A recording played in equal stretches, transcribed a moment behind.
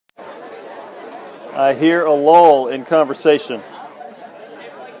I hear a lull in conversation.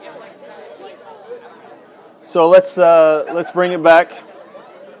 So let's bring it back.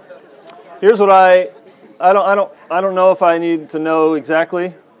 Here's what I don't know if I need to know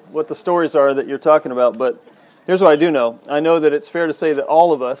exactly what the stories are that you're talking about, but here's what I do know. I know that it's fair to say that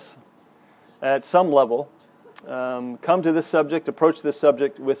all of us, at some level, come to this subject, approach this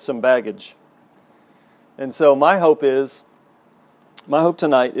subject with some baggage. And so my hope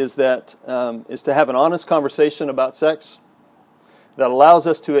tonight is that is to have an honest conversation about sex that allows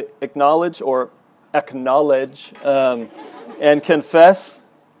us to acknowledge and confess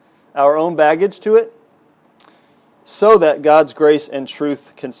our own baggage to it, so that God's grace and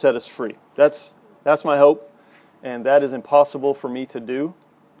truth can set us free. That's my hope, and that is impossible for me to do.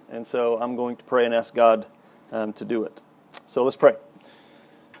 And so I'm going to pray and ask God to do it. So let's pray.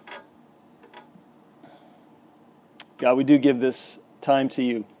 God, we do give this time to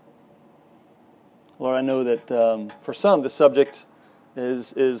you. Lord, I know that for some this subject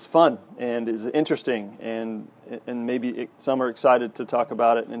is fun and is interesting, and maybe some are excited to talk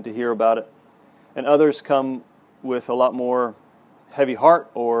about it and to hear about it. And others come with a lot more heavy heart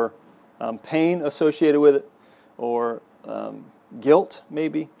or pain associated with it, or guilt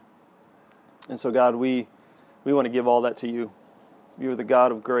maybe. And so God, we want to give all that to you. You are the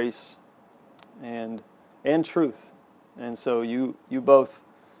God of grace and truth. And so you both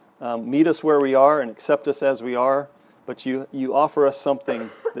meet us where we are and accept us as we are, but you offer us something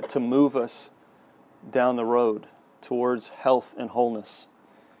to move us down the road towards health and wholeness.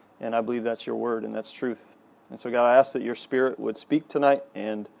 And I believe that's your word and that's truth. And so God, I ask that your Spirit would speak tonight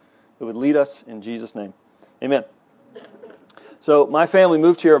and it would lead us in Jesus' name. Amen. So my family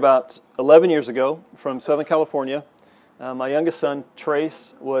moved here about 11 years ago from Southern California. My youngest son,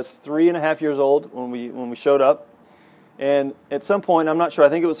 Trace, was 3.5 years old when we showed up. And at some point, I'm not sure, I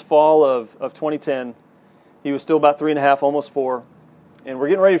think it was fall of 2010, he was still about 3.5, almost 4. And we're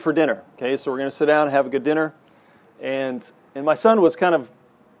getting ready for dinner. Okay, so we're going to sit down and have a good dinner. And my son was kind of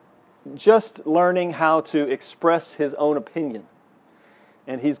just learning how to express his own opinion.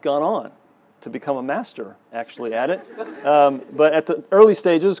 And he's gone on to become a master, actually, at it. But at the early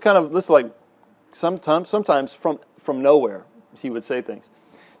stages, kind of, this is like sometimes from nowhere, he would say things.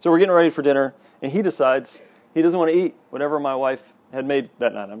 So we're getting ready for dinner, and he decides he doesn't want to eat whatever my wife had made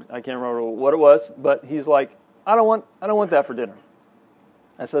that night. I can't remember what it was, but he's like, I don't want that for dinner.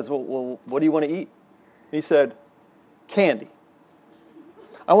 I says, well, what do you want to eat? He said, candy.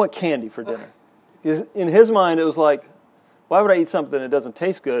 I want candy for dinner. Because in his mind, it was like, why would I eat something that doesn't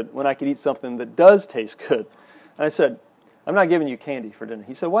taste good when I could eat something that does taste good? And I said, I'm not giving you candy for dinner.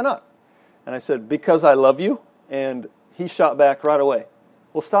 He said, why not? And I said, because I love you. And he shot back right away.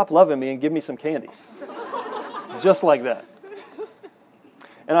 Well, stop loving me and give me some candy. Just like that.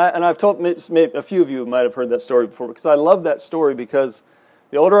 And I've told, maybe a few of you might have heard that story before, because I love that story, because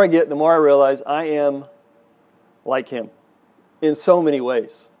the older I get, the more I realize I am like him in so many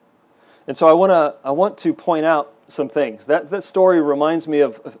ways. And so I want to point out some things. That story reminds me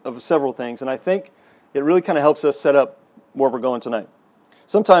of several things, and I think it really kind of helps us set up where we're going tonight.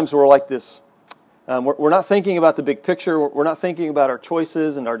 Sometimes we're like this. We're not thinking about the big picture. We're not thinking about our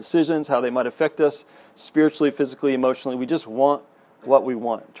choices and our decisions, how they might affect us spiritually, physically, emotionally. We just want what we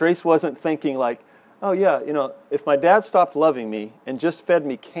want. Trace wasn't thinking like, oh yeah, if my dad stopped loving me and just fed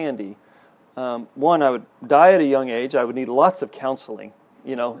me candy, one, I would die at a young age. I would need lots of counseling,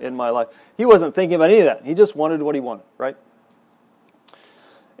 in my life. He wasn't thinking about any of that. He just wanted what he wanted, right?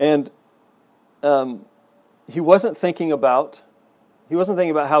 And he wasn't thinking about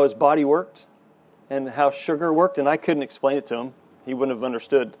how his body worked and how sugar worked, and I couldn't explain it to him. He wouldn't have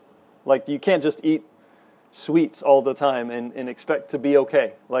understood. Like, you can't just eat sweets all the time and expect to be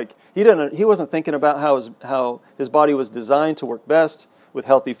okay. Like, he wasn't thinking about how his body was designed to work best with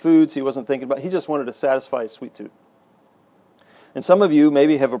healthy foods. He wasn't thinking about, he just wanted to satisfy his sweet tooth. And some of you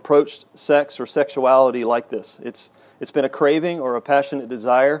maybe have approached sex or sexuality like this. It's been a craving or a passionate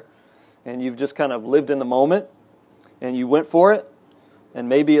desire, and you've just kind of lived in the moment, and you went for it, and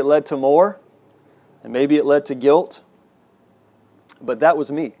maybe it led to more, and maybe it led to guilt. But that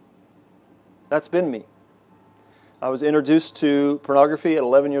was me. That's been me. I was introduced to pornography at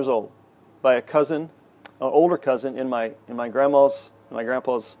 11 years old by a cousin, an older cousin, in my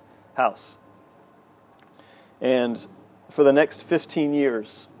grandpa's house. And for the next 15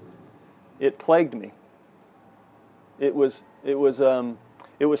 years, it plagued me. It was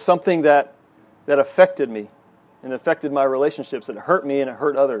something that affected me and affected my relationships. It hurt me and it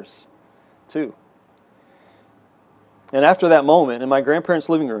hurt others too. And after that moment, in my grandparents'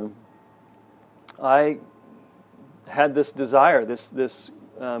 living room, I had this desire, this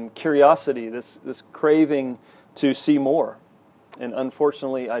curiosity, this craving to see more. And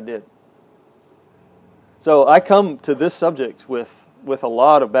unfortunately, I did. So I come to this subject with a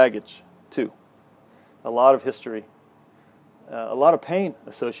lot of baggage, too. A lot of history. A lot of pain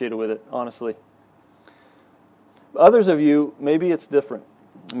associated with it, honestly. Others of you, maybe it's different.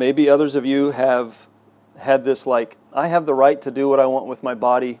 Maybe others of you have had this like, I have the right to do what I want with my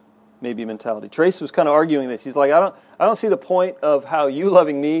body, maybe mentality. Trace was kind of arguing this. He's like, I don't see the point of how you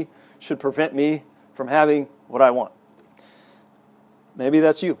loving me should prevent me from having what I want. Maybe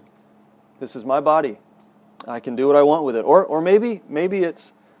that's you. This is my body. I can do what I want with it. Or maybe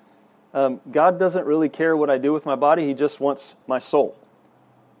it's God doesn't really care what I do with my body. He just wants my soul.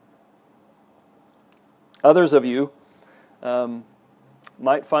 Others of you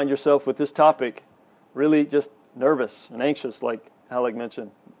might find yourself with this topic really just nervous and anxious, like Alec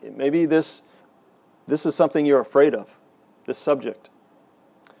mentioned. Maybe this is something you're afraid of, this subject.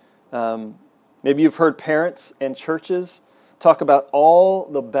 Maybe you've heard parents and churches talk about all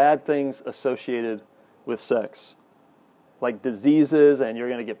the bad things associated with sex, like diseases, and you're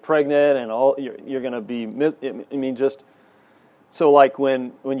going to get pregnant, and all you're going to be. I mean, just so like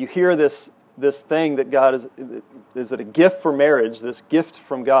when you hear this thing that God is it a gift for marriage, this gift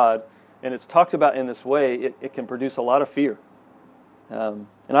from God, and it's talked about in this way, it can produce a lot of fear. And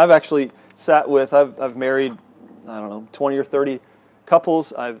I've actually sat with, I've married, 20 or 30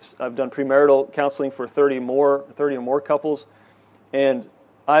 couples. I've done premarital counseling for 30 or more couples, and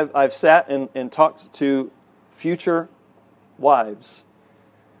I've sat and talked to future wives,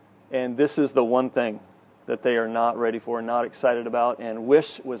 and this is the one thing that they are not ready for, not excited about, and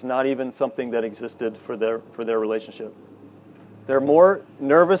wish was not even something that existed for their relationship. They were more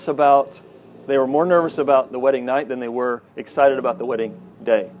nervous about the wedding night than they were excited about the wedding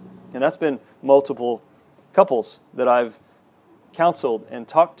day. And that's been multiple couples that I've counseled and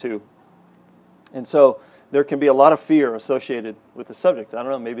talked to. And so there can be a lot of fear associated with the subject. I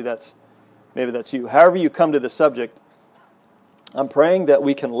don't know, maybe that's you. However you come to the subject, I'm praying that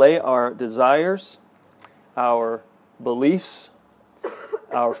we can lay our desires, our beliefs,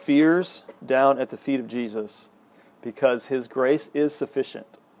 our fears down at the feet of Jesus, because His grace is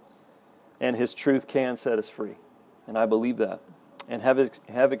sufficient and His truth can set us free. And I believe that and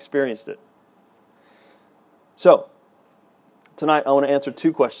have experienced it. So, tonight I want to answer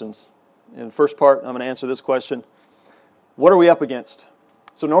two questions. In the first part, I'm going to answer this question: what are we up against?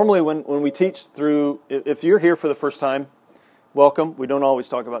 So normally when we teach through, if you're here for the first time, welcome. We don't always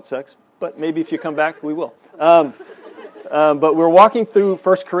talk about sex, but maybe if you come back, we will. But we're walking through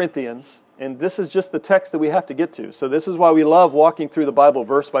 1 Corinthians, and this is just the text that we have to get to. So this is why we love walking through the Bible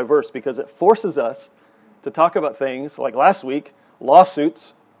verse by verse, because it forces us to talk about things like last week,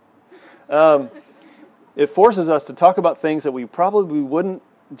 lawsuits. It forces us to talk about things that we probably wouldn't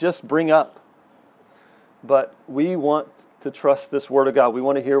just bring up. But we want to trust this Word of God. We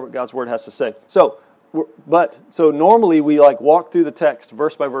want to hear what God's Word has to say. So normally we walk through the text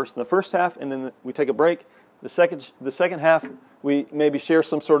verse by verse in the first half, and then we take a break. The second half, we maybe share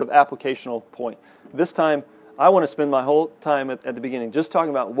some sort of applicational point. This time, I want to spend my whole time at the beginning just talking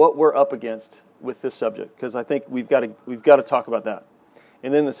about what we're up against with this subject, because I think we've got to talk about that.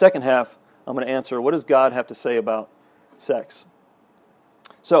 And then the second half, I'm going to answer, what does God have to say about sex?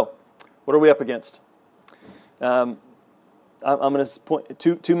 So, what are we up against? I'm going to point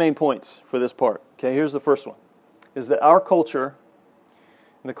two main points for this part. Okay, here's the first one: is that our culture,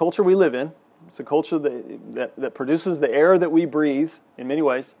 and the culture we live in, it's a culture that produces the air that we breathe in many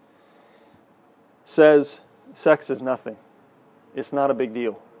ways, says sex is nothing. It's not a big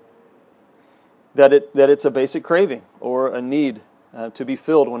deal. That it's a basic craving or a need to be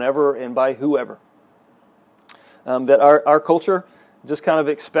filled whenever and by whoever. That our culture just kind of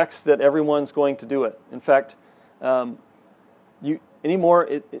expects that everyone's going to do it. In fact,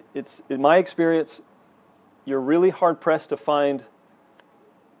 it's in my experience, you're really hard pressed to find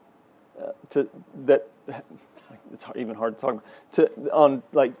it's even hard to talk about. On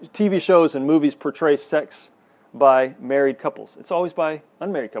TV shows and movies portray sex by married couples. It's always by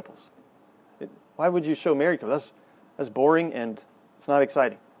unmarried couples. Why would you show married couples? That's boring and it's not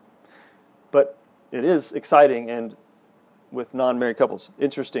exciting. But it is exciting and with non-married couples.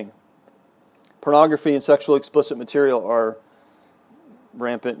 Interesting. Pornography and sexual explicit material are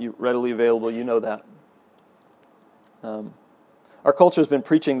rampant, readily available. You know that. Our culture has been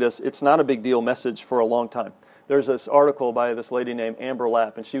preaching this "it's not a big deal" message for a long time. There's this article by this lady named Amber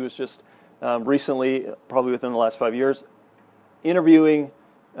Lapp, and she was just recently, probably within the last 5 years, interviewing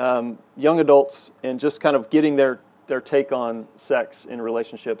young adults and just kind of getting their take on sex in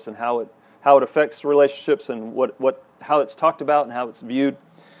relationships and how it affects relationships and how it's talked about and how it's viewed.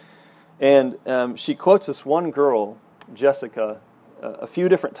 And she quotes this one girl, Jessica, a few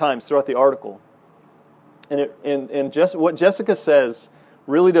different times throughout the article. And what Jessica says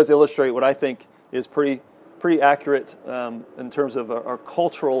really does illustrate what I think is pretty accurate in terms of our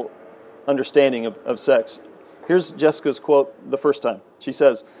cultural understanding of sex. Here's Jessica's quote the first time. She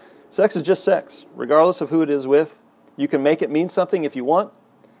says, "Sex is just sex, regardless of who it is with. You can make it mean something if you want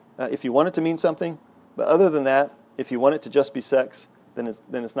it to mean something. But other than that, if you want it to just be sex, then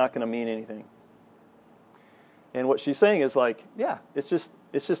it's not going to mean anything." And what she's saying is like, yeah, it's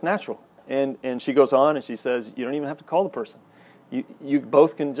just natural. And she goes on and she says, you don't even have to call the person. You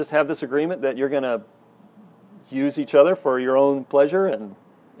both can just have this agreement that you're going to use each other for your own pleasure, and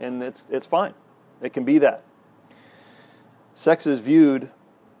it's fine. It can be that. Sex is viewed,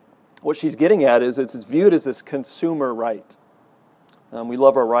 what she's getting at is it's viewed as this consumer right. We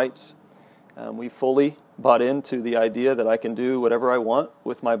love our rights. We fully bought into the idea that I can do whatever I want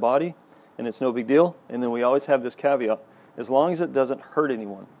with my body, and it's no big deal. And then we always have this caveat, as long as it doesn't hurt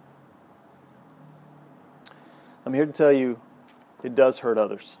anyone. I'm here to tell you, it does hurt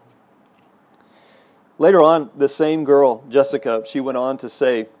others. Later on, the same girl, Jessica, she went on to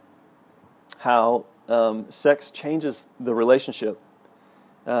say how sex changes the relationship.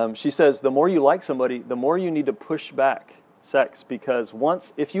 She says the more you like somebody, the more you need to push back sex, because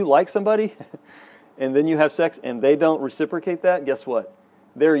if you like somebody and then you have sex and they don't reciprocate that, guess what?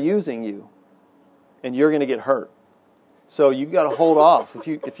 They're using you and you're going to get hurt. So you got to hold off.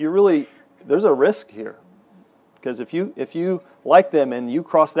 If you really, there's a risk here. Because if you like them and you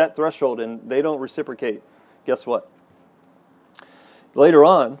cross that threshold and they don't reciprocate, guess what? Later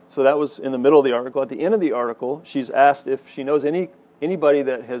on, so that was in the middle of the article. At the end of the article, she's asked if she knows anybody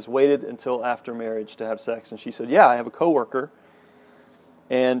that has waited until after marriage to have sex. And she said, yeah, I have a coworker.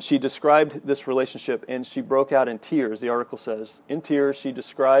 And she described this relationship and she broke out in tears, the article says. In tears, she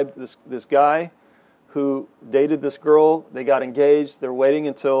described this guy who dated this girl. They got engaged. They're waiting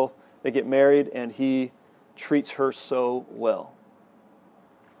until they get married, and he treats her so well.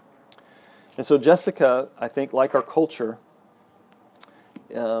 And so Jessica, I think, like our culture,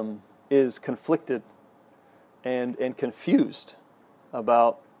 is conflicted and confused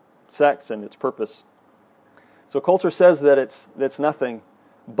about sex and its purpose. So culture says that it's nothing,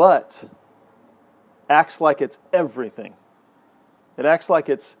 but acts like it's everything. It acts like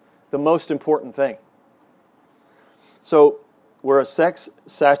it's the most important thing. So we're a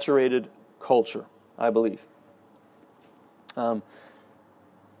sex-saturated culture, I believe.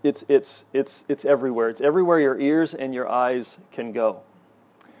 It's everywhere. It's everywhere your ears and your eyes can go.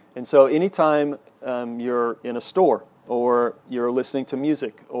 And so anytime you're in a store, or you're listening to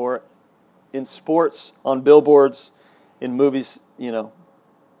music, or in sports, on billboards, in movies,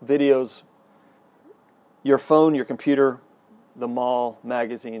 videos, your phone, your computer, the mall,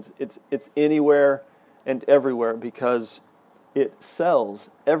 magazines, it's anywhere and everywhere because it sells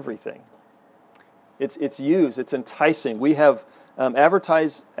everything. It's used. It's enticing. We have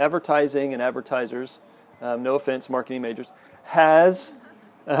advertising and advertisers. No offense, marketing majors, has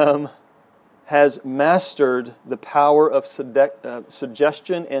mastered the power of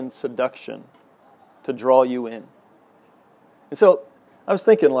suggestion and seduction to draw you in. And so I was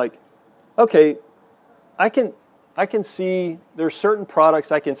thinking, like, okay, I can see there's certain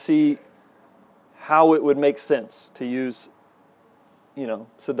products I can see how it would make sense to use,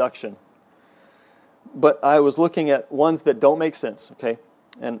 seduction. But I was looking at ones that don't make sense, okay?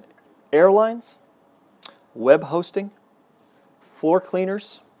 And airlines, web hosting, floor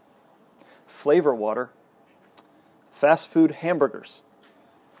cleaners, flavor water, fast food hamburgers.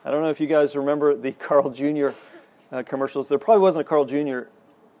 I don't know if you guys remember the Carl Jr. Commercials. There probably wasn't a Carl Jr.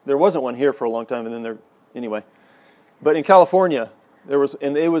 There wasn't one here for a long time, and then anyway. But in California, there was,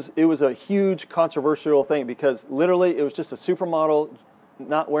 and it was a huge controversial thing because literally it was just a supermodel,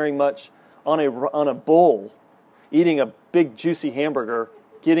 not wearing much, on a bowl, eating a big juicy hamburger,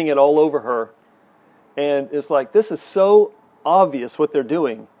 getting it all over her, and it's like, this is so obvious what they're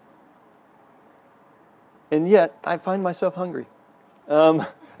doing, and yet I find myself hungry.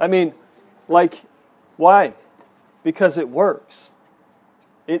 Why? Because it works.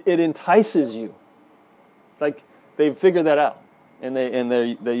 It entices you. Like, they've figured that out, and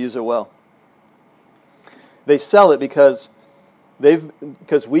they use it well. They sell it because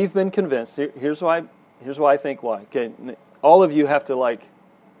we've been convinced. Here's why I think why. Okay, all of you have to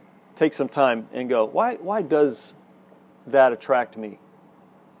take some time and go, why does that attract me?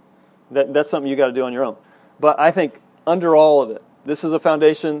 That's something you got to do on your own. But I think under all of it, this is a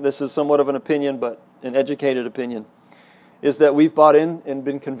foundation. This is somewhat of an opinion, but an educated opinion, is that we've bought in and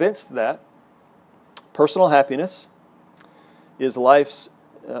been convinced that personal happiness is life's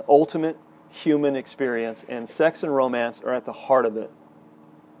ultimate human experience, and sex and romance are at the heart of it.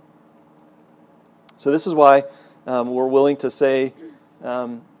 So this is why we're willing to say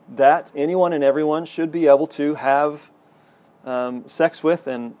that anyone and everyone should be able to have sex with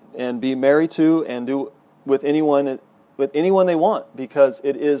and be married to and do with anyone they want, because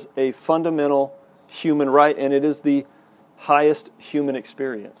it is a fundamental human right, and it is the highest human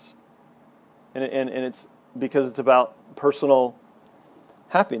experience. And it's because it's about personal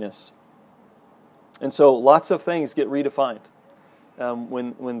happiness. And so lots of things get redefined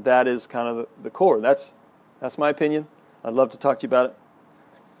when that is kind of the core. That's my opinion. I'd love to talk to you about it.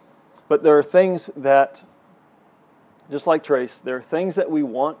 But there are things that, just like Trace, there are things that we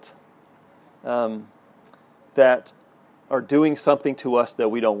want that are doing something to us that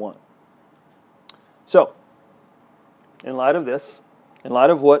we don't want. So, in light of this, in light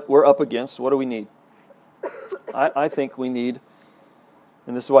of what we're up against, what do we need? I think we need,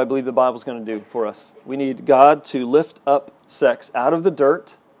 and this is what I believe the Bible's going to do for us, we need God to lift up sex out of the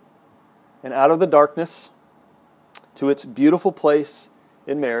dirt and out of the darkness to its beautiful place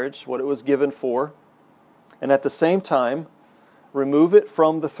in marriage, what it was given for, and at the same time, remove it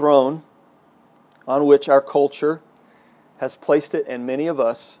from the throne on which our culture has placed it, and many of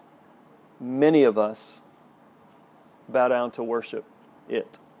us bow down to worship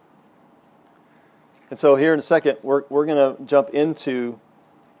it. And so here in a second, we're going to jump into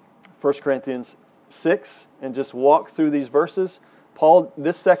 1 Corinthians 6 and just walk through these verses. Paul,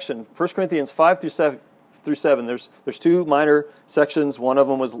 this section, 1 Corinthians 5 through 7, there's two minor sections. One of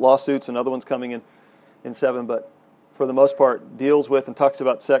them was lawsuits, another one's coming in 7, but for the most part deals with and talks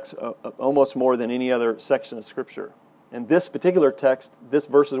about sex almost more than any other section of Scripture. And this particular text, this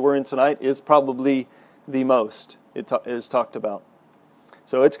verses we're in tonight, is probably the most it is talked about.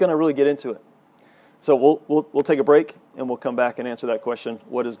 So it's going to really get into it. So we'll take a break and we'll come back and answer that question.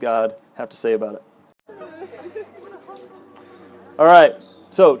 What does God have to say about it? All right.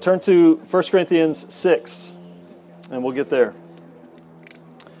 So turn to 1 Corinthians 6 and we'll get there.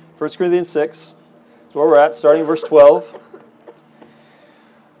 1 Corinthians 6 is where we're at, starting verse 12.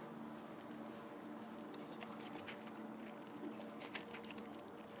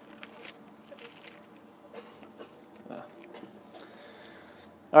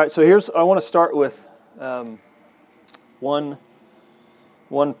 All right, so I want to start with one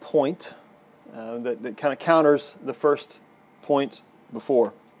point that kind of counters the first point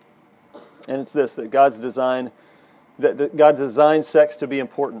before, and it's this: that God designed sex to be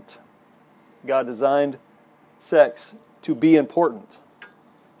important. God designed sex to be important,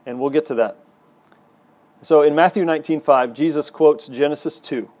 and we'll get to that. So in Matthew 19:5, Jesus quotes Genesis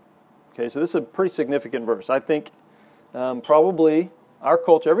 2. Okay, so this is a pretty significant verse. I think probably our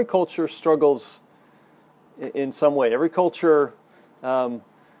culture, every culture struggles in some way. Every culture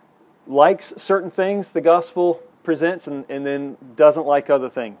likes certain things the gospel presents and then doesn't like other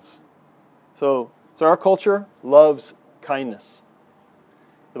things. So our culture loves kindness.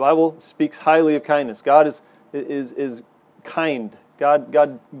 The Bible speaks highly of kindness. God is kind.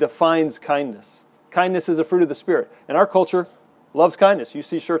 God defines kindness. Kindness is a fruit of the Spirit. And our culture loves kindness. You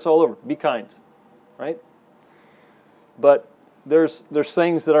see shirts all over. Be kind. Right? But there's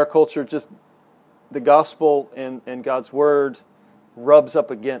things that our culture just, the gospel and God's word rubs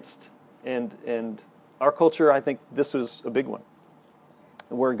up against. And our culture, I think this is a big one.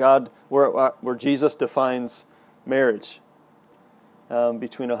 Where Jesus defines marriage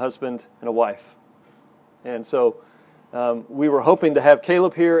between a husband and a wife. And so we were hoping to have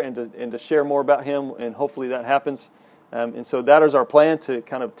Caleb here and to share more about him, and hopefully that happens. And so that is our plan, to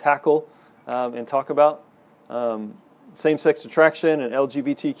kind of tackle and talk about same-sex attraction and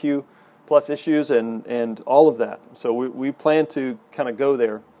LGBTQ plus issues and all of that. So we plan to kind of go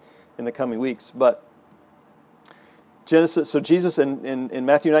there in the coming weeks. But Jesus in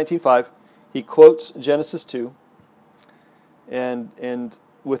Matthew 19:5, he quotes Genesis 2 and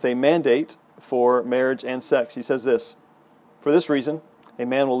with a mandate for marriage and sex. He says this: "For this reason, a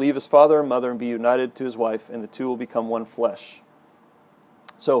man will leave his father and mother and be united to his wife, and the two will become one flesh."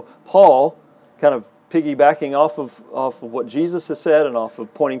 So Paul, kind of piggybacking off of what Jesus has said and off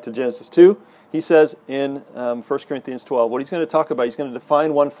of pointing to Genesis 2, he says in 1 Corinthians 12, what he's going to talk about, he's going to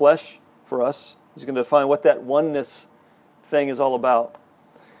define one flesh for us. He's going to define what that oneness thing is all about,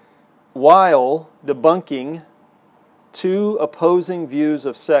 while debunking two opposing views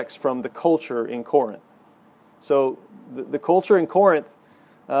of sex from the culture in Corinth. So the culture in Corinth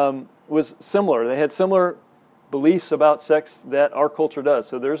was similar. They had similar beliefs about sex that our culture does.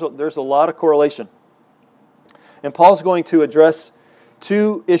 So there's a lot of correlation. And Paul's going to address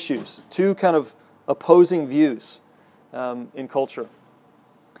two issues, two kind of opposing views in culture.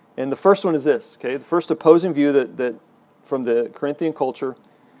 And the first one is this, okay? The first opposing view that from the Corinthian culture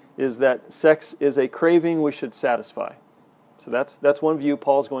is that sex is a craving we should satisfy. So that's one view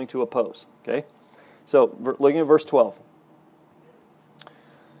Paul's going to oppose, okay? So looking at verse 12.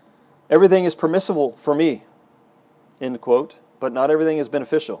 Everything is permissible for me, end quote, but not everything is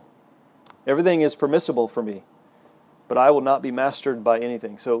beneficial. Everything is permissible for me, but I will not be mastered by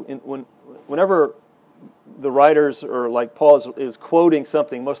anything. So whenever the writers, or like Paul is quoting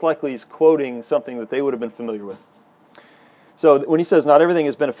something, most likely he's quoting something that they would have been familiar with. So when he says not everything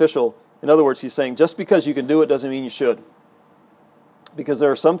is beneficial, in other words, he's saying just because you can do it doesn't mean you should. Because there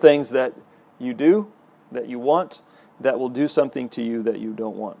are some things that you do, that you want, that will do something to you that you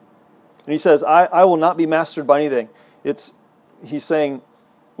don't want. And he says, I will not be mastered by anything. He's saying,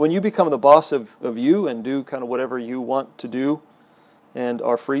 when you become the boss of you and do kind of whatever you want to do and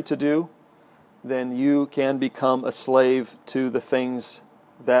are free to do, then you can become a slave to the things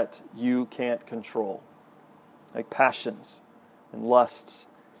that you can't control, like passions and lusts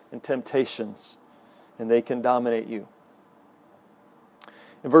and temptations, and they can dominate you.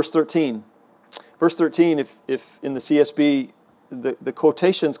 In verse 13, if in the CSB, the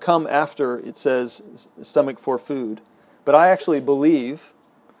quotations come after it says stomach for food, but I actually believe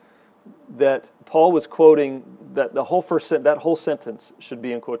that Paul was quoting that the whole that whole sentence should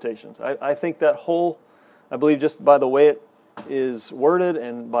be in quotations. I think I believe just by the way it is worded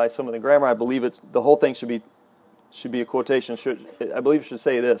and by some of the grammar, I believe the whole thing should be a quotation. I believe it should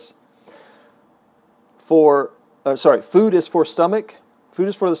say this: food is for stomach, food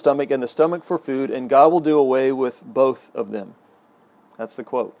is for the stomach, and the stomach for food, and God will do away with both of them. That's the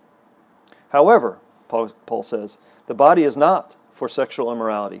quote. However, Paul says, the body is not for sexual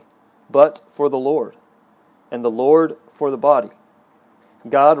immorality, but for the Lord, and the Lord for the body.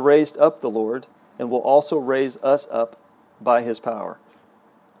 God raised up the Lord, and will also raise us up by His power.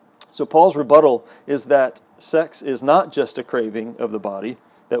 So Paul's rebuttal is that sex is not just a craving of the body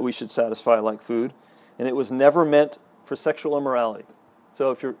that we should satisfy like food, and it was never meant for sexual immorality.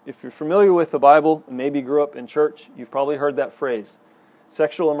 So if you're familiar with the Bible, and maybe grew up in church, you've probably heard that phrase,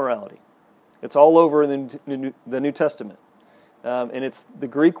 sexual immorality. It's all over the New Testament. And it's the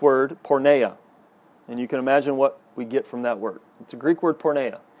Greek word porneia. And you can imagine what we get from that word. It's a Greek word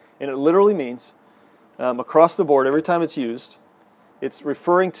porneia. And it literally means, across the board, every time it's used, it's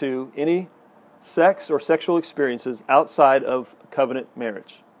referring to any sex or sexual experiences outside of covenant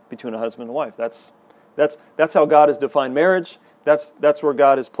marriage between a husband and wife. That's how God has defined marriage. That's where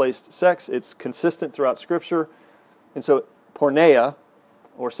God has placed sex. It's consistent throughout Scripture. And so porneia,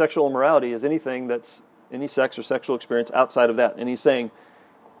 or sexual immorality, is anything that's any sex or sexual experience outside of that. And he's saying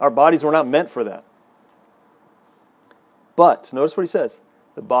our bodies were not meant for that. But, notice what he says,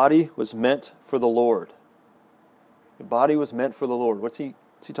 the body was meant for the Lord. The body was meant for the Lord. What's he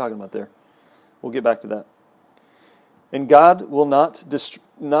talking about there? We'll get back to that. And God will not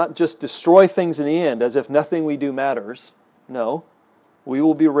just destroy things in the end as if nothing we do matters. No, we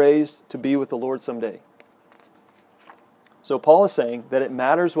will be raised to be with the Lord someday. So Paul is saying that it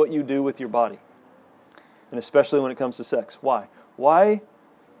matters what you do with your body, and especially when it comes to sex. Why?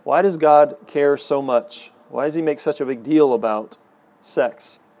 Why does God care so much? Why does He make such a big deal about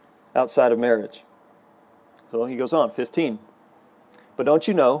sex outside of marriage? So he goes on, 15. But don't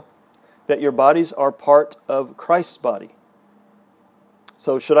you know that your bodies are part of Christ's body?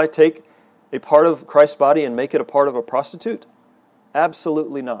 So should I take a part of Christ's body and make it a part of a prostitute?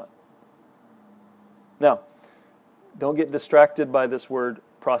 Absolutely not. Now, don't get distracted by this word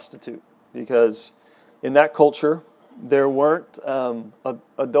prostitute, because in that culture, there weren't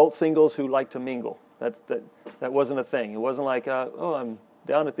adult singles who liked to mingle. That wasn't a thing. It wasn't like, I'm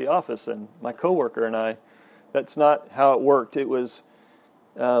down at the office and my coworker and I. That's not how it worked. It was,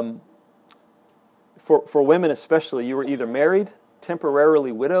 for women especially, you were either married,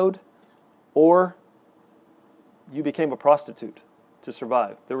 temporarily widowed, or you became a prostitute to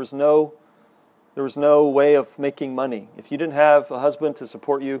survive. There was no way of making money. If you didn't have a husband to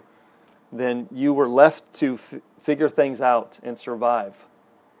support you, then you were left to figure things out and survive.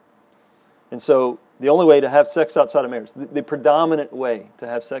 And so the only way to have sex outside of marriage, the predominant way to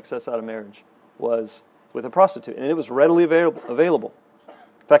have sex outside of marriage, was with a prostitute. And it was readily available.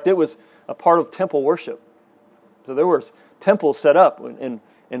 In fact, it was a part of temple worship. So there was temples set up, and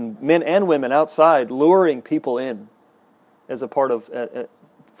men and women outside luring people in as a part of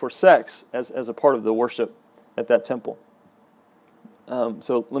for sex as a part of the worship at that temple.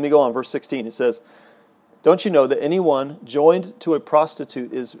 So let me go on, verse 16. It says, don't you know that anyone joined to a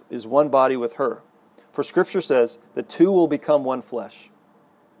prostitute is one body with her? For Scripture says, the two will become one flesh.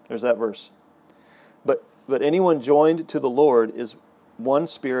 There's that verse. But anyone joined to the Lord is one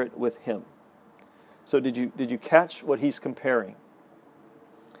spirit with Him. So did you catch what he's comparing?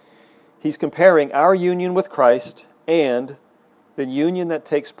 He's comparing our union with Christ and the union that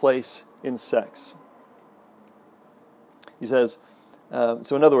takes place in sex. He says,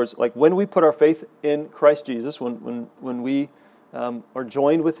 so in other words, like when we put our faith in Christ Jesus, when we are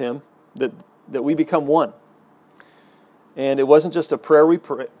joined with Him, that we become one. And it wasn't just a prayer we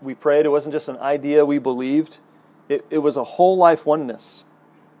prayed, it wasn't just an idea we believed, it was a whole life oneness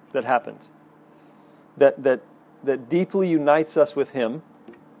that happened. That deeply unites us with Him,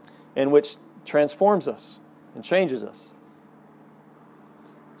 and which transforms us and changes us.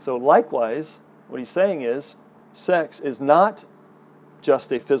 So likewise, what he's saying is, sex is not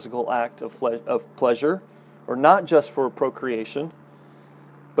just a physical act of pleasure, or not just for procreation,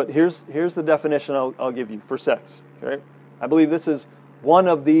 but here's the definition I'll give you for sex. Okay? I believe this is one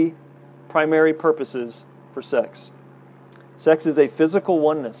of the primary purposes for sex. Sex is a physical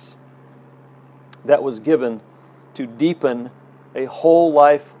oneness that was given to deepen a whole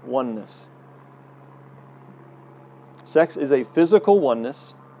life oneness. Sex is a physical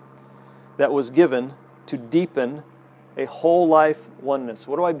oneness that was given to deepen a whole life oneness.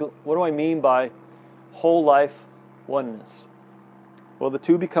 What do I mean by whole life oneness? Well, the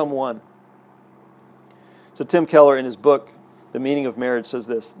two become one. So Tim Keller, in his book, The Meaning of Marriage, says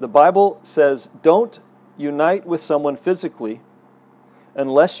this: the Bible says, don't unite with someone physically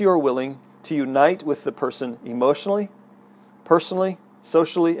unless you are willing to unite with the person emotionally, personally,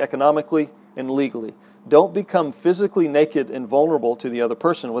 socially, economically, and legally. Don't become physically naked and vulnerable to the other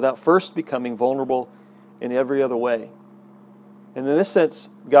person without first becoming vulnerable in every other way. And in this sense,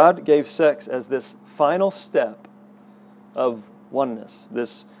 God gave sex as this final step of oneness,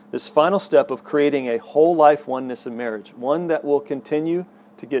 this final step of creating a whole life oneness in marriage, one that will continue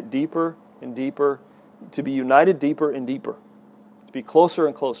to get deeper and deeper, to be united deeper and deeper, to be closer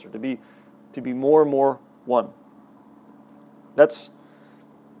and closer, to be more and more one. That's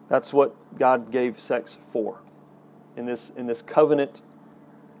what God gave sex for in this covenant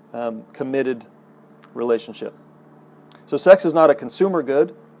committed relationship. So sex is not a consumer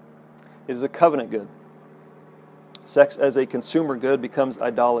good, it is a covenant good. Sex as a consumer good becomes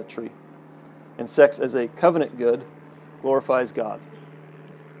idolatry, and sex as a covenant good glorifies God.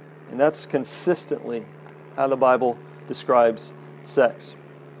 And that's consistently how the Bible describes sex.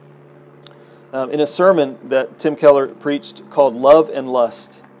 In a sermon that Tim Keller preached called Love and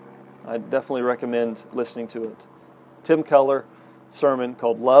Lust, I definitely recommend listening to it. Tim Keller sermon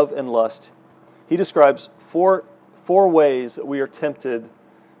called Love and Lust. He describes four ways that we are tempted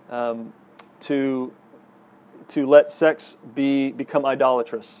to let sex become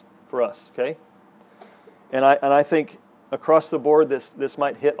idolatrous for us. Okay, and I think across the board this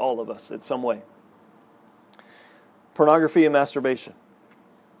might hit all of us in some way. Pornography and masturbation.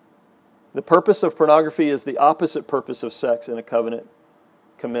 The purpose of pornography is the opposite purpose of sex in a covenant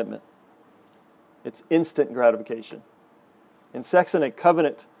commitment. It's instant gratification. And sex in a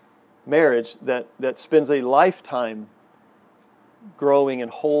covenant marriage that spends a lifetime growing in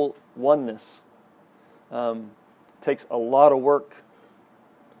whole oneness takes a lot of work,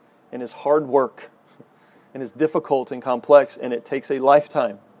 and is hard work, and is difficult and complex, and it takes a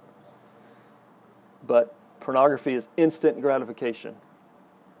lifetime. But pornography is instant gratification.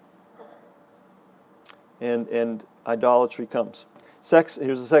 And idolatry comes. Sex,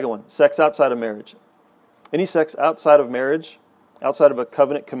 here's the second one, sex outside of marriage. Any sex outside of marriage, outside of a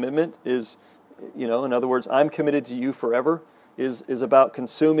covenant commitment is, in other words, I'm committed to you forever, is about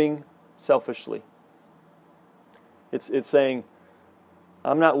consuming selfishly. It's saying,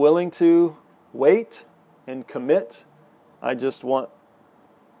 I'm not willing to wait and commit, I just want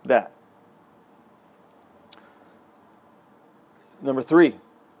that. Number 3,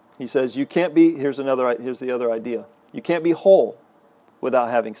 he says, you can't be, here's the other idea. You can't be whole without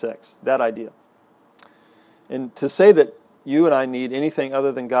having sex. That idea. And to say that you and I need anything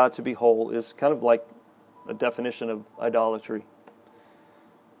other than God to be whole is kind of like a definition of idolatry.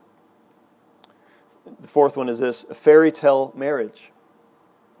 The fourth one is this: a fairy tale marriage.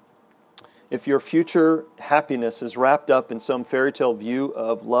 If your future happiness is wrapped up in some fairy tale view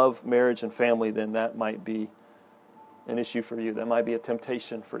of love, marriage, and family, then that might be an issue for you. That might be a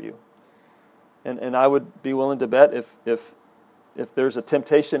temptation for you. And I would be willing to bet if there's a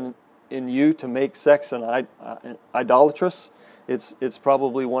temptation in you to make sex an idolatrous, it's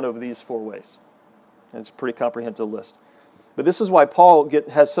probably one of these 4 ways. And it's a pretty comprehensive list. But this is why Paul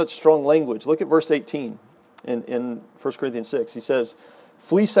has such strong language. Look at verse 18 in 1 Corinthians 6. He says,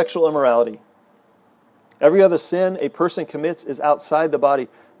 flee sexual immorality. Every other sin a person commits is outside the body,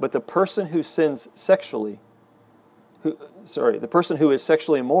 but the person who sins sexually the person who is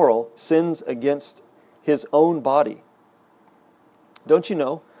sexually immoral sins against his own body. Don't you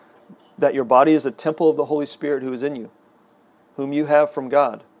know that your body is a temple of the Holy Spirit who is in you, whom you have from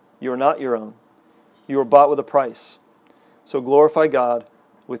God? You are not your own. You were bought with a price. So glorify God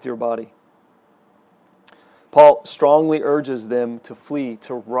with your body. Paul strongly urges them to flee,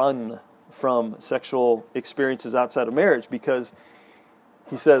 to run from sexual experiences outside of marriage, because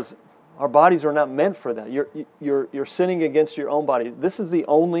he says, our bodies are not meant for that. You're sinning against your own body. This is the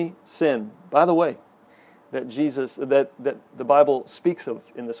only sin, by the way, that the Bible speaks of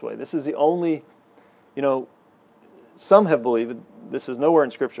in this way. This is the only, some have believed, this is nowhere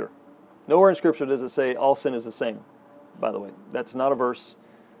in Scripture. Nowhere in Scripture does it say all sin is the same, by the way. That's not a verse.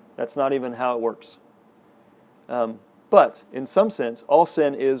 That's not even how it works. But in some sense, all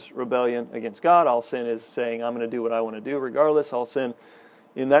sin is rebellion against God. All sin is saying, I'm going to do what I want to do regardless. All sin,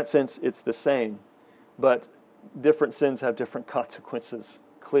 in that sense, it's the same. But different sins have different consequences,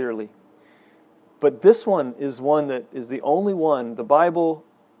 clearly. But this one is one that is the only one the Bible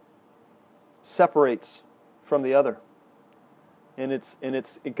separates from the other. And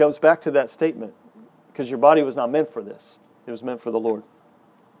it goes back to that statement, because your body was not meant for this. It was meant for the Lord.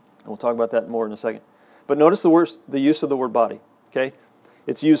 And we'll talk about that more in a second. But notice the use of the word body. Okay?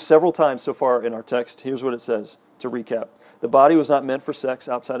 It's used several times so far in our text. Here's what it says, to recap. The body was not meant for sex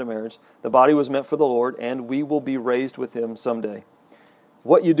outside of marriage. The body was meant for the Lord, and we will be raised with Him someday.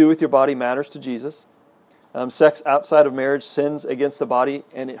 What you do with your body matters to Jesus. Sex outside of marriage sins against the body,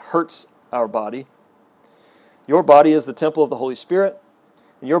 and it hurts our body. Your body is the temple of the Holy Spirit,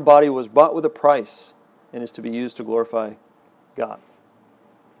 and your body was bought with a price and is to be used to glorify God.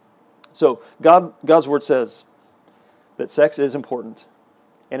 So God's Word says that sex is important,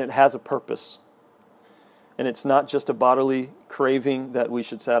 and it has a purpose. And it's not just a bodily craving that we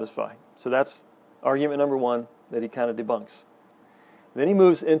should satisfy. So that's argument number one that he kind of debunks. Then he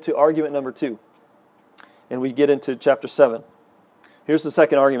moves into argument number two, and we get into chapter 7. Here's the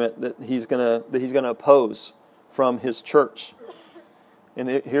second argument that he's going to oppose from his church. And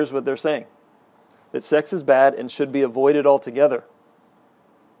here's what they're saying. That sex is bad and should be avoided altogether.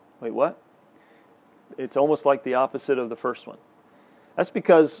 Wait, what? It's almost like the opposite of the first one. That's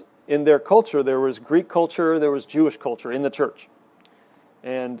because in their culture, there was Greek culture, there was Jewish culture in the church.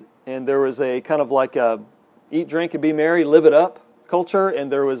 And there was a kind of like a eat, drink, and be merry, live it up culture.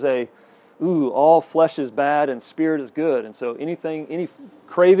 And there was all flesh is bad and spirit is good. And so any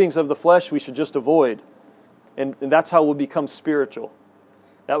cravings of the flesh we should just avoid. And that's how we'll become spiritual.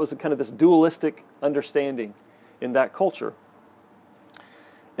 That was kind of this dualistic understanding in that culture.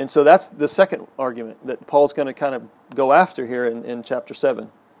 And so that's the second argument that Paul's going to kind of go after here in chapter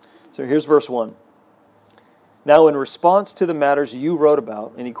 7. So here's verse 1. Now in response to the matters you wrote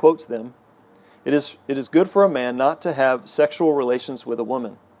about, and he quotes them, it is good for a man not to have sexual relations with a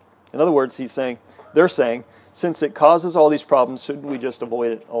woman. In other words, they're saying, since it causes all these problems, shouldn't we just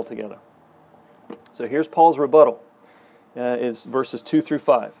avoid it altogether? So here's Paul's rebuttal. It's verses 2 through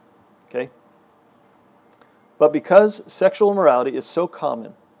 5. Okay? But because sexual immorality is so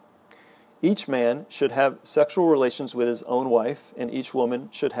common, each man should have sexual relations with his own wife, and each woman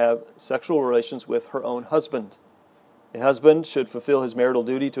should have sexual relations with her own husband. A husband should fulfill his marital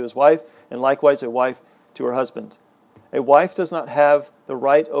duty to his wife, and likewise a wife to her husband. A wife does not have the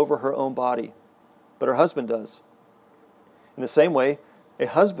right over her own body, but her husband does. In the same way, a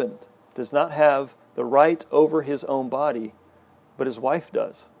husband does not have the right over his own body, but his wife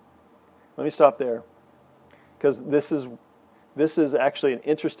does. Let me stop there, because this is actually an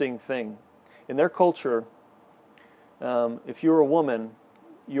interesting thing. In their culture, if you were a woman,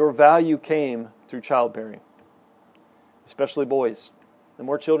 your value came through childbearing, especially boys. The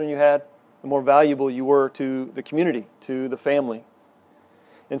more children you had, the more valuable you were to the community, to the family.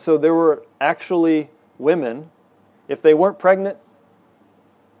 And so there were actually women, if they weren't pregnant,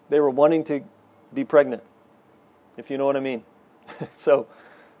 they were wanting to be pregnant, if you know what I mean. So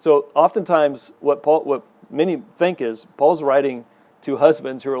oftentimes what many think is Paul's writing to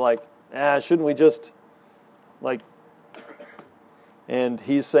husbands who are like, shouldn't we just, and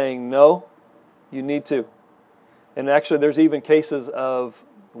he's saying, no, you need to. And actually there's even cases of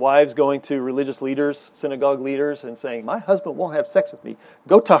wives going to religious leaders, synagogue leaders, and saying, my husband won't have sex with me.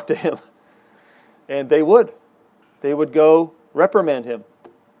 Go talk to him. And they would go reprimand him,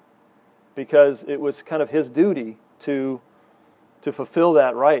 because it was kind of his duty to fulfill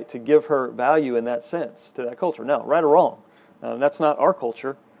that right, to give her value in that sense to that culture. Now, right or wrong, that's not our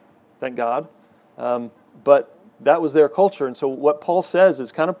culture, thank God, but that was their culture. And so what Paul says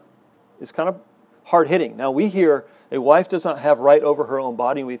is kind of hard-hitting. Now, we hear a wife does not have right over her own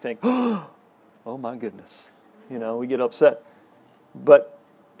body, and we think, oh my goodness, We get upset. But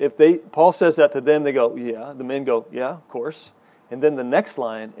if Paul says that to them, they go, yeah. The men go, yeah, of course. And then the next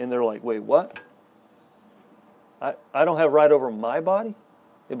line, and they're like, wait, what? I don't have right over my body?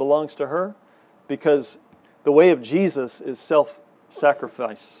 It belongs to her? Because the way of Jesus is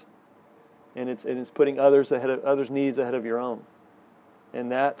self-sacrifice. And it's putting others' needs ahead of your own.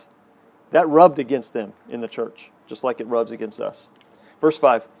 And that rubbed against them in the church, just like it rubs against us. Verse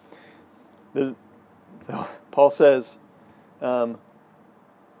 5. So Paul says,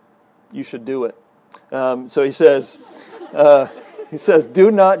 you should do it. So he says,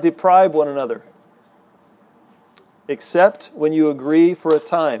 do not deprive one another, except when you agree for a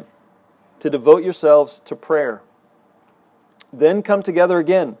time to devote yourselves to prayer. Then come together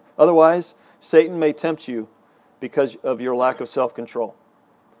again. Otherwise, Satan may tempt you because of your lack of self-control.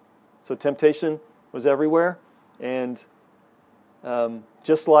 So temptation was everywhere, and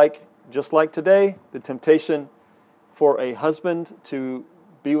just like today, the temptation for a husband to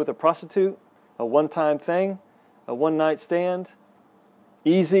be with a prostitute, a one-time thing, a one-night stand,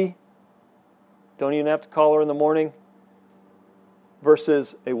 easy, don't even have to call her in the morning,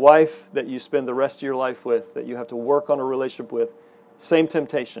 versus a wife that you spend the rest of your life with, that you have to work on a relationship with, same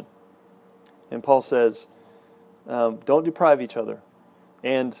temptation. And Paul says, don't deprive each other,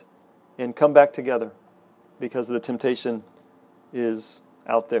 and come back together, because the temptation is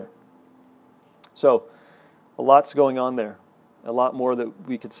out there. So, a lot's going on there. A lot more that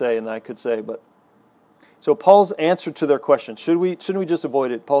we could say and I could say. But so Paul's answer to their question, shouldn't we just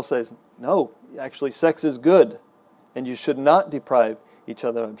avoid it? Paul says, no, actually sex is good, and you should not deprive each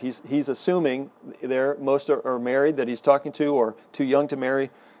other of. He's assuming most are married that he's talking to, or too young to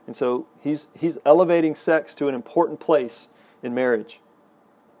marry. And so he's elevating sex to an important place in marriage.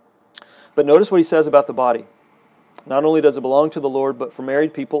 But notice what he says about the body. Not only does it belong to the Lord, but for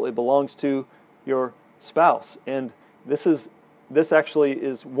married people, it belongs to your spouse. And this actually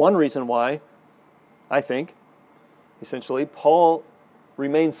is one reason why, I think, essentially, Paul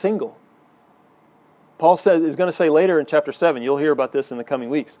remains single. Paul is going to say later in chapter 7, you'll hear about this in the coming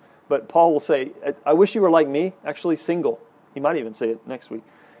weeks, but Paul will say, I wish you were like me, actually single. He might even say it next week.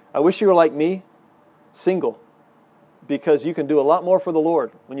 I wish you were like me, single, because you can do a lot more for the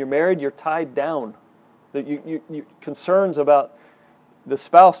Lord. When you're married, you're tied down. You concerns about the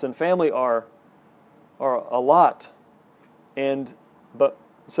spouse and family are a lot.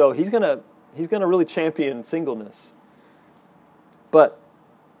 So he's gonna really champion singleness. But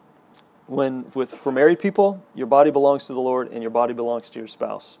for married people, your body belongs to the Lord and your body belongs to your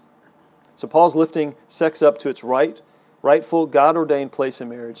spouse. So Paul's lifting sex up to its rightful God-ordained place in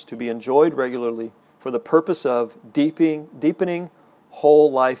marriage to be enjoyed regularly for the purpose of deepening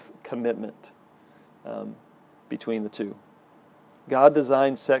whole life commitment between the two. God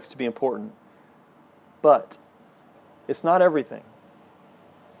designed sex to be important, but it's not everything.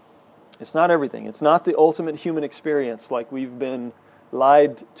 It's not everything. It's not the ultimate human experience like we've been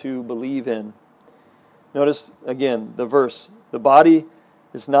lied to believe in. Notice again the verse. The body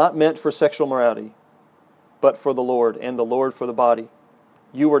is not meant for sexual morality, but for the Lord, and the Lord for the body.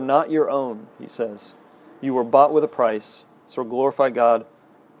 You were not your own, he says. You were bought with a price, so glorify God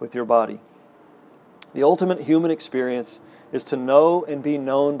with your body. The ultimate human experience is to know and be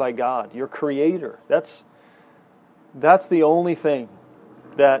known by God, your Creator. That's the only thing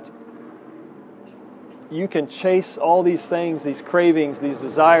that you can chase all these things, these cravings, these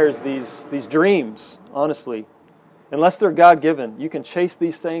desires, these dreams, honestly. Unless they're God-given, you can chase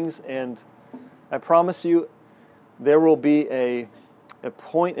these things, and I promise you there will be a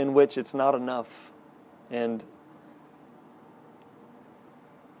point in which it's not enough. And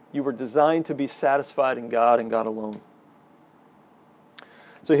you were designed to be satisfied in God and God alone.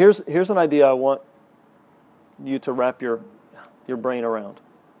 So here's an idea I want you to wrap your brain around.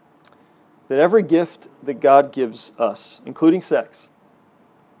 That every gift that God gives us, including sex,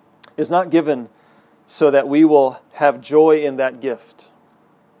 is not given so that we will have joy in that gift,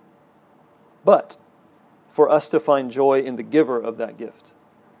 but for us to find joy in the giver of that gift.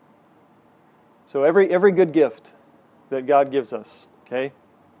 So every good gift that God gives us, okay,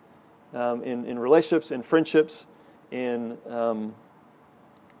 in relationships, in friendships, in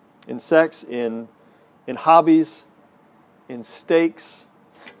sex, in hobbies, in steaks.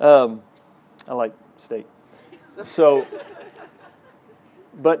 I like steak. So,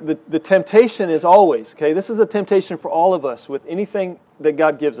 but the temptation is always, okay, this is a temptation for all of us with anything that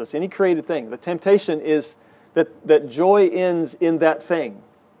God gives us, any created thing. The temptation is that joy ends in that thing.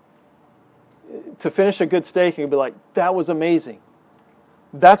 To finish a good steak and be like, that was amazing.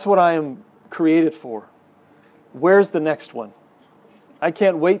 That's what I am created for. Where's the next one? I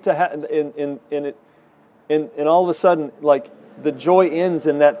can't wait to have in and all of a sudden, like, the joy ends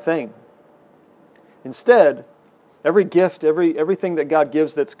in that thing. Instead, every gift, everything that God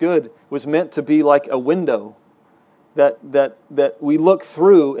gives that's good was meant to be like a window that we look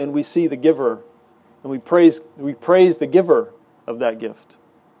through and we see the giver, and we praise the giver of that gift.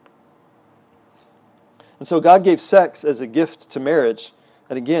 And so God gave sex as a gift to marriage,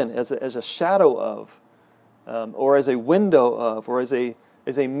 and again, as a shadow of, or as a window of, or as a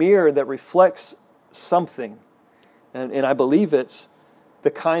mirror that reflects something. And I believe it's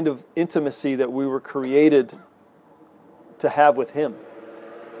the kind of intimacy that we were created to have with Him.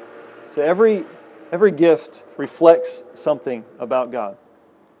 So every gift reflects something about God.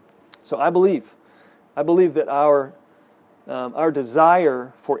 So I believe that our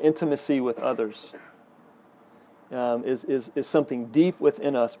desire for intimacy with others is something deep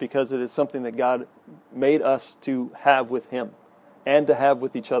within us, because it is something that God made us to have with Him and to have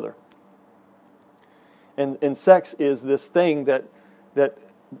with each other. And sex is this thing that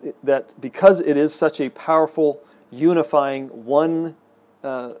because it is such a powerful, unifying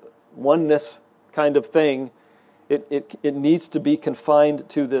oneness kind of thing, it needs to be confined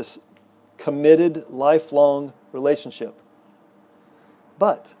to this committed, lifelong relationship.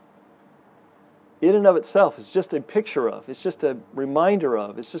 But in and of itself is just a picture of, it's just a reminder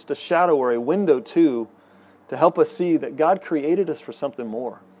of, it's just a shadow or a window to help us see that God created us for something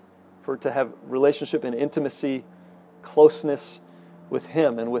more, to have relationship and intimacy, closeness with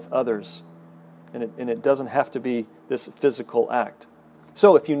Him and with others. And it doesn't have to be this physical act.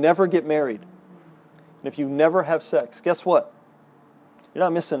 So if you never get married, and if you never have sex, guess what? You're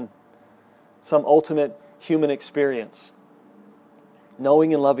not missing some ultimate human experience.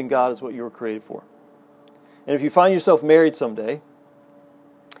 Knowing and loving God is what you were created for. And if you find yourself married someday,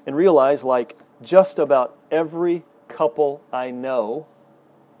 and realize, like just about every couple I know,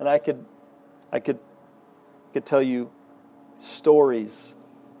 and I could tell you stories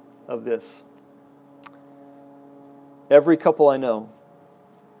of this. Every couple I know,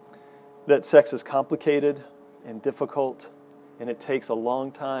 that sex is complicated and difficult, and it takes a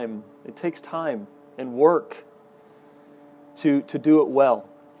long time. It takes time and work to do it well.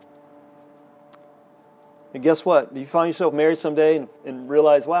 And guess what? You find yourself married someday and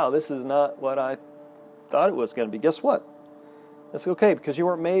realize, wow, this is not what I thought it was going to be. Guess what? That's okay, because you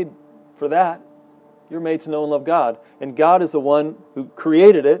weren't made for that. You're made to know and love God. And God is the one who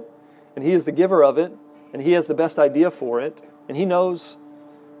created it, and He is the giver of it, and He has the best idea for it, and He knows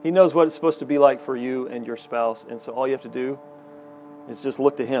what it's supposed to be like for you and your spouse. And so all you have to do is just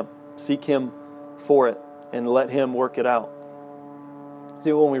look to Him, seek Him for it, and let Him work it out.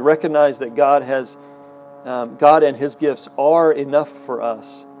 See, when we recognize that God and His gifts are enough for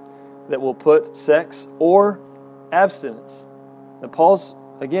us, that will put sex or abstinence. And Paul's,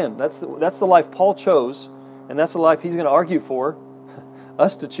 again, that's the life Paul chose, and that's the life he's going to argue for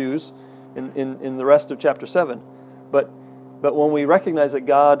us to choose in the rest of chapter 7. But when we recognize that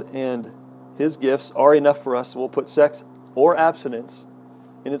God and His gifts are enough for us, we'll put sex or abstinence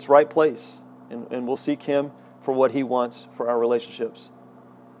in its right place, and we'll seek Him for what He wants for our relationships.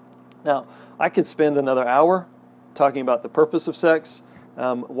 Now, I could spend another hour talking about the purpose of sex,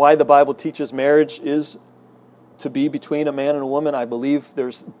 why the Bible teaches marriage is to be between a man and a woman. I believe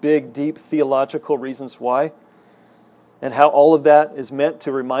there's big, deep theological reasons why, and how all of that is meant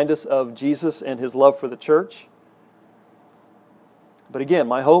to remind us of Jesus and His love for the church. But again,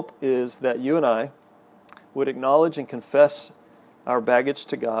 my hope is that you and I would acknowledge and confess our baggage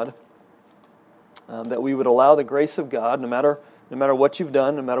to God, that we would allow the grace of God, no matter what you've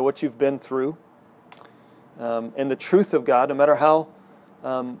done, no matter what you've been through, and the truth of God, no matter how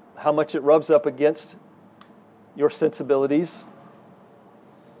much it rubs up against your sensibilities,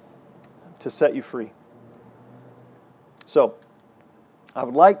 to set you free. So, I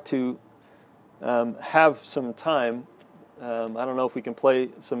would like to have some time. I don't know if we can play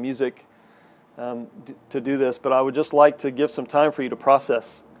some music to do this, but I would just like to give some time for you to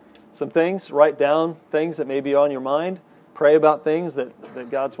process some things, write down things that may be on your mind, pray about things that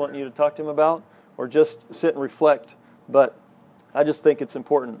God's wanting you to talk to Him about, or just sit and reflect. But I just think it's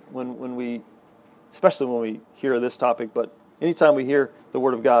important when we, especially when we hear this topic, but anytime we hear the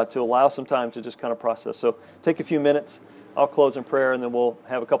Word of God, to allow some time to just kind of process. So take a few minutes. I'll close in prayer, and then we'll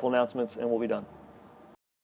have a couple announcements, and we'll be done.